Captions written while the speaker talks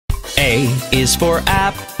A is for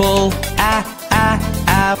apple,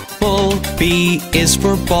 apple. B is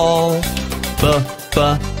for ball,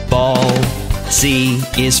 ball. C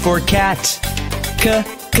is for cat,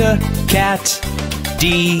 cat.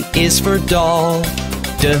 D is for doll,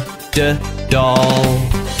 doll.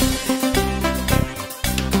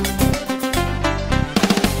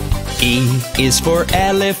 E is for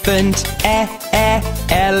elephant,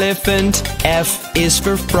 elephant. F is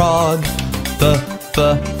for frog,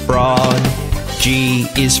 frog. G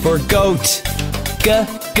is for goat,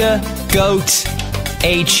 goat.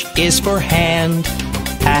 H is for hand,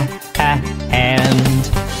 hand.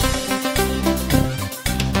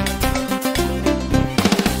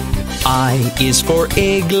 I is for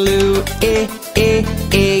igloo,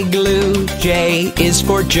 igloo. J is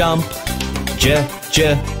for jump,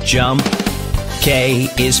 jump. K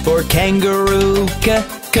is for kangaroo,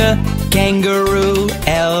 kangaroo.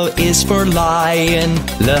 L is for lion,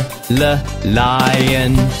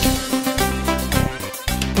 lion.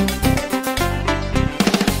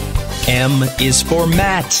 M is for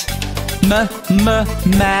mat,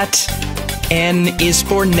 mat. N is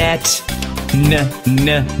for net,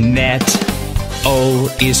 net. O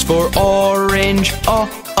is for orange,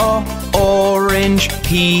 orange.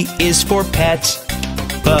 P is for pet,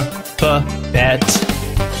 pet.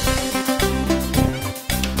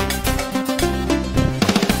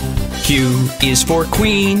 Q is for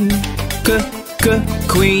queen,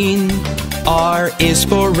 queen. R is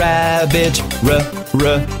for rabbit,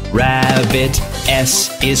 rabbit. S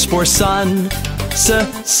is for sun,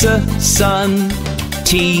 sun.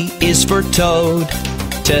 T is for toad,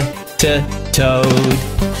 toad.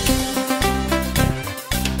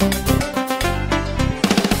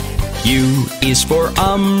 U is for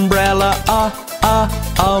umbrella,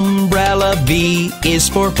 umbrella. V is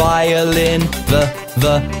for violin,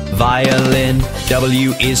 violin.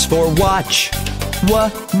 W is for watch,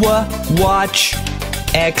 watch.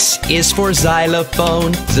 X is for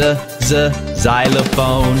xylophone,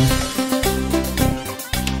 xylophone.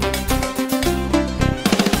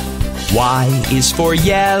 Y is for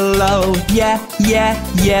yellow,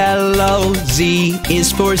 yellow. Z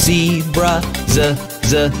is for zebra,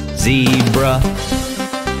 zebra.